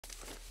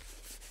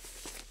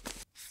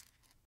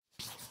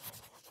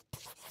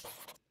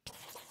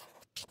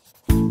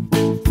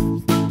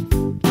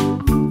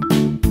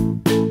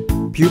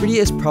Puberty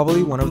is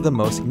probably one of the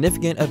most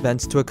significant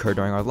events to occur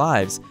during our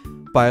lives,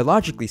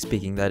 biologically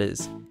speaking that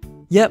is.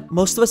 Yet,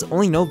 most of us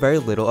only know very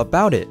little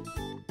about it.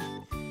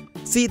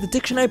 See, the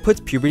dictionary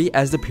puts puberty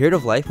as the period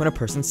of life when a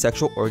person's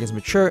sexual organs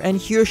mature and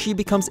he or she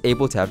becomes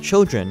able to have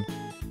children.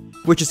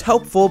 Which is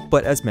helpful,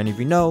 but as many of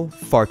you know,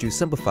 far too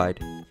simplified.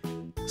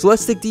 So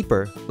let's dig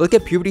deeper, look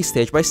at puberty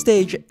stage by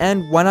stage,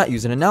 and why not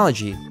use an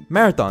analogy,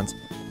 marathons,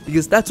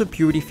 because that's what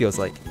puberty feels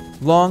like.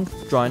 Long,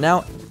 drawn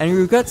out, and you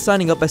regret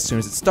signing up as soon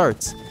as it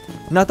starts.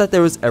 Not that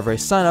there was ever a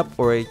sign up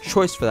or a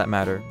choice for that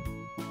matter.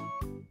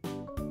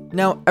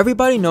 Now,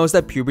 everybody knows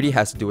that puberty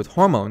has to do with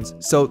hormones,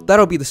 so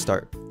that'll be the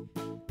start.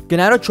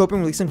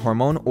 Gonadotropin-releasing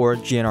hormone, or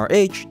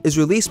GnRH, is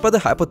released by the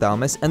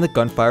hypothalamus and the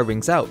gunfire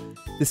rings out.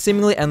 The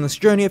seemingly endless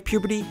journey of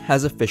puberty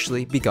has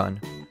officially begun.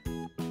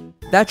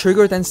 That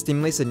trigger then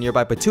stimulates the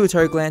nearby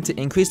pituitary gland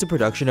to increase the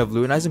production of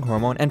luteinizing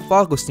hormone and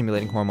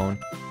follicle-stimulating hormone,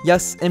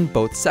 yes, in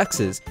both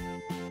sexes.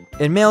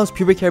 In males,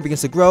 pubic hair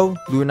begins to grow,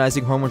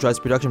 luteinizing hormone drives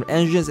production of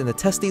androgens in the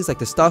testes like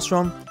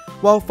testosterone,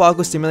 while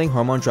follicle-stimulating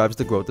hormone drives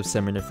the growth of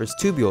seminiferous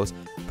tubules,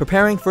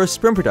 preparing for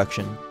sperm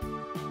production.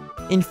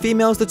 In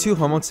females, the two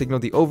hormones signal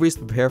the ovaries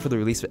to prepare for the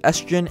release of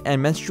estrogen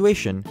and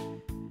menstruation.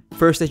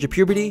 First stage of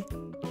puberty,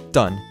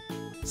 done.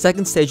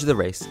 Second stage of the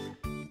race.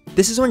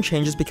 This is when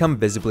changes become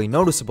visibly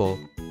noticeable.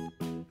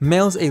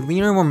 Males, a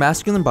leaner, more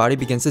masculine body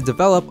begins to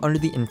develop under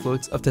the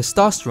influence of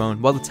testosterone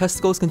while the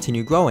testicles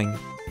continue growing.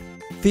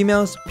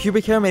 Females,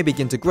 pubic hair may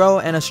begin to grow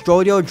and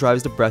estradiol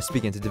drives the breasts to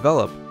begin to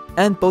develop,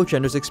 and both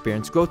genders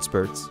experience growth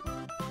spurts.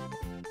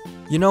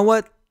 You know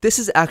what? This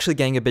is actually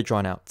getting a bit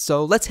drawn out,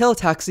 so let's hail a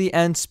taxi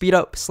and speed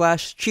up /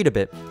 cheat a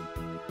bit.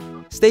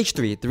 Stage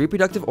 3, the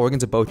reproductive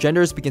organs of both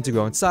genders begin to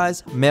grow in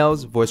size,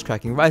 males, voice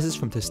cracking rises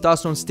from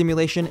testosterone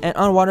stimulation and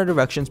unwanted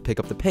erections pick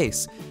up the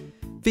pace.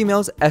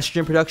 Females,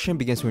 estrogen production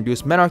begins to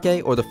induce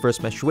menarche or the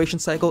first menstruation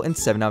cycle in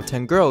 7 out of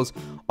 10 girls,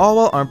 all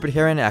while armpit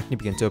hair and acne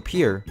begin to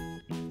appear.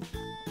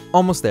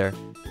 Almost there.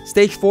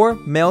 Stage 4,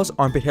 males,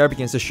 armpit hair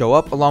begins to show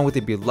up along with the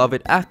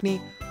beloved acne,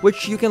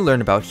 which you can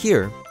learn about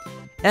here.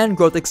 And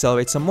growth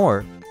accelerates some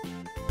more.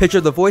 Pitch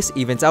of the voice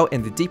evens out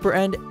in the deeper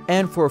end,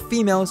 and for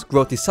females,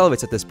 growth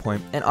decelerates at this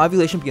point, and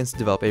ovulation begins to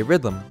develop a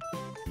rhythm.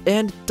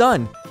 And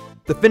done!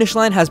 The finish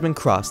line has been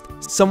crossed.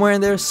 Somewhere in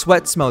there,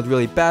 sweat smelled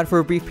really bad for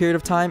a brief period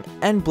of time,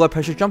 and blood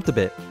pressure jumped a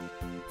bit.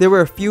 There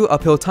were a few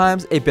uphill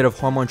times, a bit of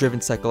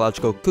hormone-driven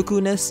psychological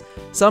cuckoo-ness,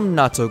 some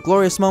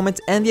not-so-glorious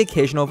moments, and the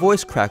occasional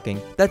voice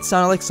cracking that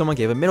sounded like someone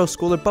gave a middle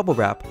schooler bubble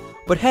wrap.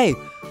 But hey,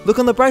 look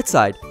on the bright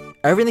side!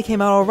 Everything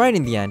came out alright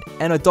in the end,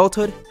 and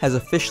adulthood has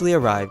officially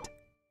arrived.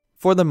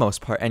 For the most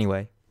part,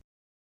 anyway.